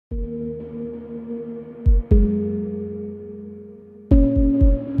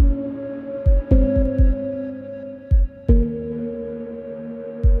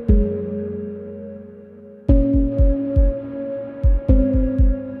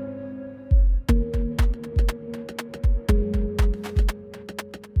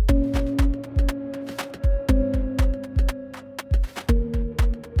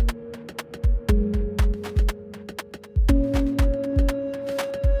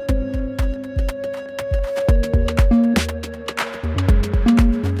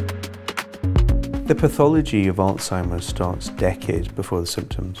The pathology of Alzheimer's starts decades before the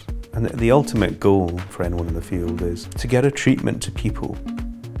symptoms, and the ultimate goal for anyone in the field is to get a treatment to people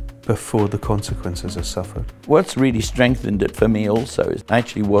before the consequences are suffered. What's really strengthened it for me also is I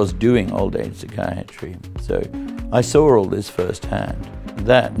actually was doing old age psychiatry, so I saw all this firsthand.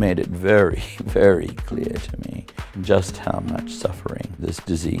 That made it very, very clear to me just how much suffering this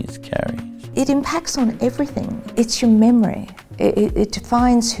disease carries. It impacts on everything. It's your memory. It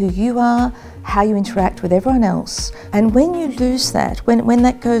defines who you are, how you interact with everyone else. And when you lose that, when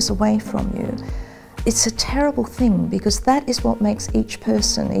that goes away from you, it's a terrible thing, because that is what makes each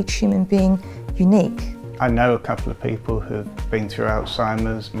person, each human being, unique. I know a couple of people who've been through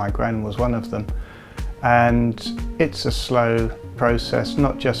Alzheimer's. My gran was one of them. And it's a slow process,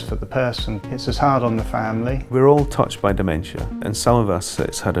 not just for the person, it's as hard on the family. We're all touched by dementia, and some of us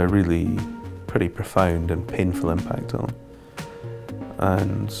it's had a really pretty profound and painful impact on.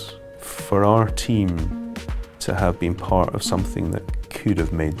 And for our team to have been part of something that could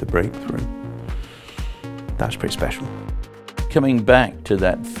have made the breakthrough, that's pretty special. Coming back to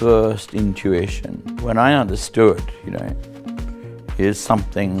that first intuition, when I understood, here's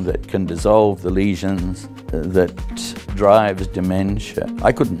something that can dissolve the lesions, that drives dementia.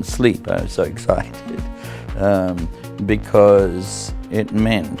 I couldn't sleep, I was so excited, because it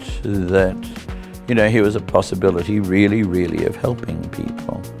meant that, here was a possibility really, really of helping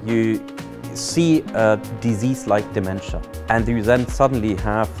people. You see a disease like dementia, and you then suddenly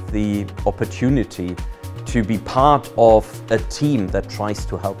have the opportunity to be part of a team that tries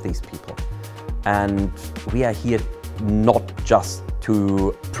to help these people. And we are here not just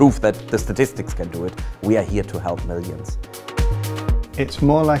to prove that the statistics can do it, we are here to help millions. It's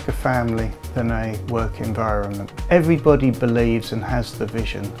more like a family than a work environment. Everybody believes and has the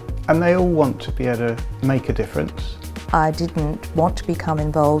vision, and they all want to be able to make a difference. I didn't want to become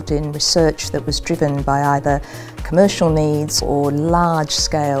involved in research that was driven by either commercial needs or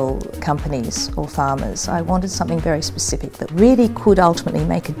large-scale companies or farmers. I wanted something very specific that really could ultimately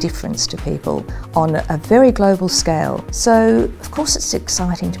make a difference to people on a very global scale. So, of course, it's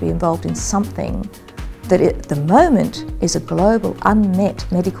exciting to be involved in something that at the moment is a global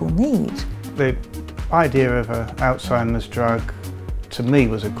unmet medical need. The idea of an Alzheimer's drug to me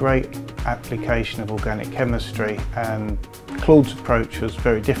was a great application of organic chemistry, and Claude's approach was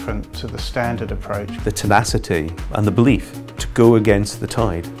very different to the standard approach. The tenacity and the belief to go against the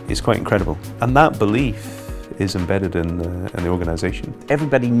tide is quite incredible, and that belief is embedded in the organisation.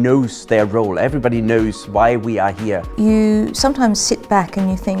 Everybody knows their role, everybody knows why we are here. You sometimes sit back and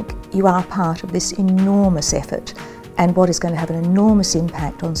you think you are part of this enormous effort, and what is going to have an enormous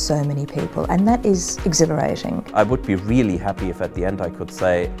impact on so many people, and that is exhilarating. I would be really happy if at the end I could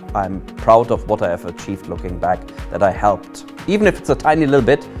say I'm proud of what I have achieved looking back, that I helped, even if it's a tiny little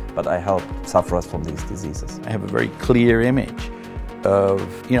bit, but I helped sufferers from these diseases. I have a very clear image of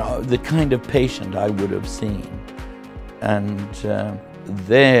the kind of patient I would have seen, and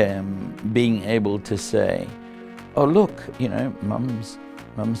them being able to say, oh look, mum's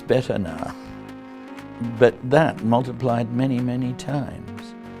better now. But that multiplied many, many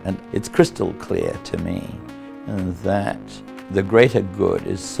times. And it's crystal clear to me that the greater good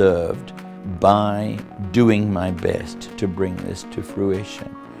is served by doing my best to bring this to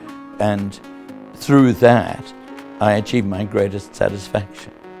fruition. And through that, I achieve my greatest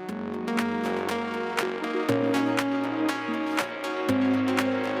satisfaction.